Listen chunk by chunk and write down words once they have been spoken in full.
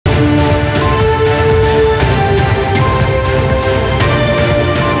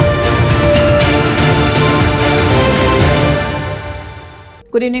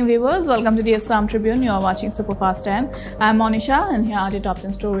Good evening viewers, welcome to the Assam Tribune. You are watching Superfast 10. I am Monisha and here are the top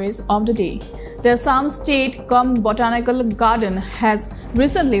 10 stories of the day. The Assam State Botanical Garden has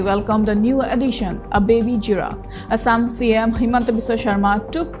recently welcomed a new addition, a baby giraffe. Assam CM Himanta Biswa Sharma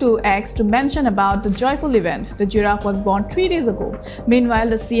took to X to mention about the joyful event. The giraffe was born 3 days ago. Meanwhile,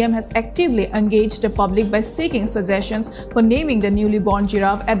 the CM has actively engaged the public by seeking suggestions for naming the newly born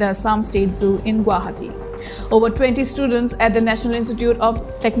giraffe at the Assam State Zoo in Guwahati. Over 20 students at the National Institute of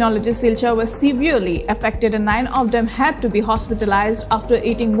Technology Silchar were severely affected and 9 of them had to be hospitalized after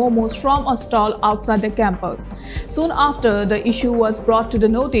eating momos from a stall outside the campus. Soon after the issue was brought to the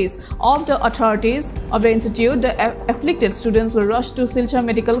notice of the authorities of the institute, the afflicted students were rushed to Silchar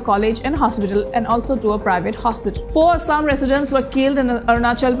Medical College and Hospital and also to a private hospital. 4 Assam residents were killed in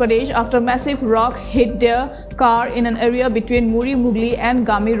Arunachal Pradesh after massive rock hit their car in an area between Muri Mugli and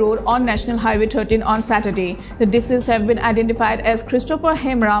Gami Road on National Highway 13 on Saturday. The deceased have been identified as Christopher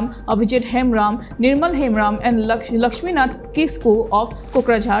Hemram, Abhijit Hemram, Nirmal Hemram and Lakshminath Kisku of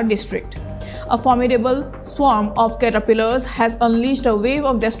Kokrajhar district. A formidable swarm of caterpillars has unleashed a wave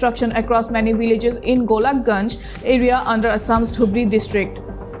of destruction across many villages in Golakganj area under Assam's Dhubri district,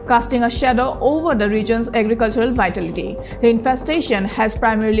 casting a shadow over the region's agricultural vitality. The infestation has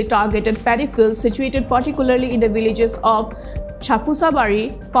primarily targeted paddy fields situated particularly in the villages of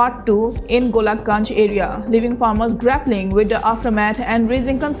Chapusabari Part 2 in Golakganj area, leaving farmers grappling with the aftermath and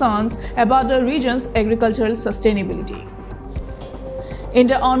raising concerns about the region's agricultural sustainability. In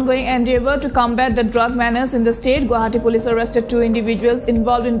the ongoing endeavor to combat the drug menace in the state, Guwahati police arrested 2 individuals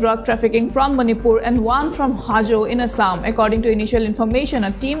involved in drug trafficking from Manipur and 1 from Hajo in Assam. According to initial information,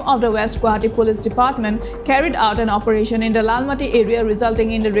 a team of the West Guwahati Police Department carried out an operation in the Lalmati area,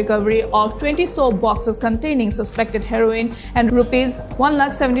 resulting in the recovery of 20 soap boxes containing suspected heroin and Rs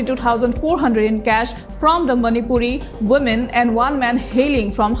 1,72,400 in cash from the Manipuri women and 1 man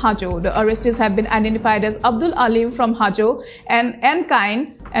hailing from Hajo. The arrestees have been identified as Abdul Alim from Hajo and Nkai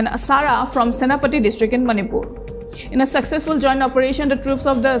and Asara from Senapati district in Manipur. In a successful joint operation, the troops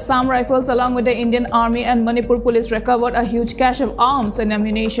of the Assam Rifles along with the Indian Army and Manipur Police recovered a huge cache of arms and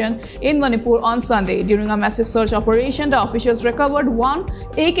ammunition in Manipur on Sunday. During a massive search operation, the officials recovered 1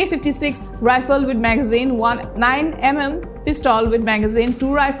 AK-56 rifle with magazine, 1 9mm pistol with magazine,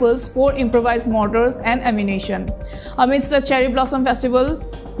 2 rifles, 4 improvised mortars and ammunition. Amidst the Cherry Blossom Festival,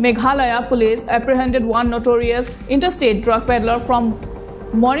 Meghalaya police apprehended 1 notorious interstate drug peddler from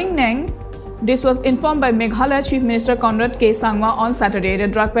Moringnang. This was informed by Meghalaya Chief Minister Conrad K. Sangma on Saturday. The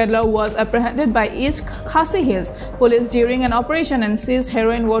drug peddler was apprehended by East Khasi Hills police during an operation and seized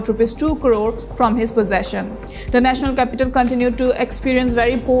heroin worth ₹2 crore from his possession. The national capital continued to experience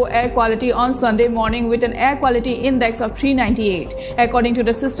very poor air quality on Sunday morning with an air quality index of 398. According to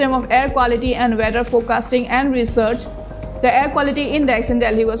the System of Air Quality and Weather Forecasting and Research, the air quality index in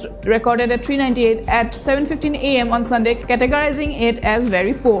Delhi was recorded at 398 at 7:15 am on Sunday, categorizing it as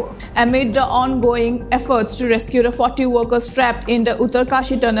very poor. Amid the ongoing efforts to rescue the 40 workers trapped in the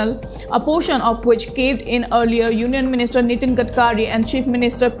Uttarkashi tunnel, a portion of which caved in earlier, Union Minister Nitin Gadkari and Chief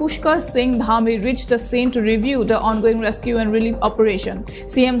Minister Pushkar Singh Dhami reached the scene to review the ongoing rescue and relief operation.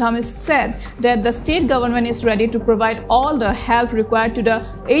 CM Dhami said that the state government is ready to provide all the help required to the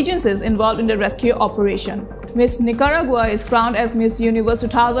agencies involved in the rescue operation. Miss Nicaragua is crowned as Miss Universe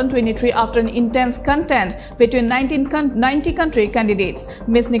 2023 after an intense contest between 90 country candidates.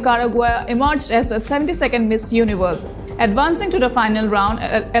 Miss Nicaragua emerged as the 72nd Miss Universe. Advancing to the final round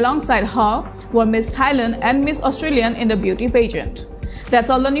alongside her were Miss Thailand and Miss Australian in the beauty pageant. That's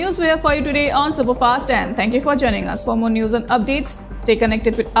all the news we have for you today on Superfast, and thank you for joining us. For more news and updates, stay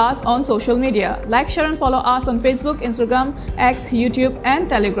connected with us on social media. Like, share and follow us on Facebook, Instagram, X, YouTube and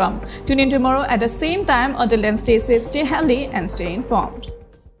Telegram. Tune in tomorrow at the same time. Until then, stay safe, stay healthy and stay informed.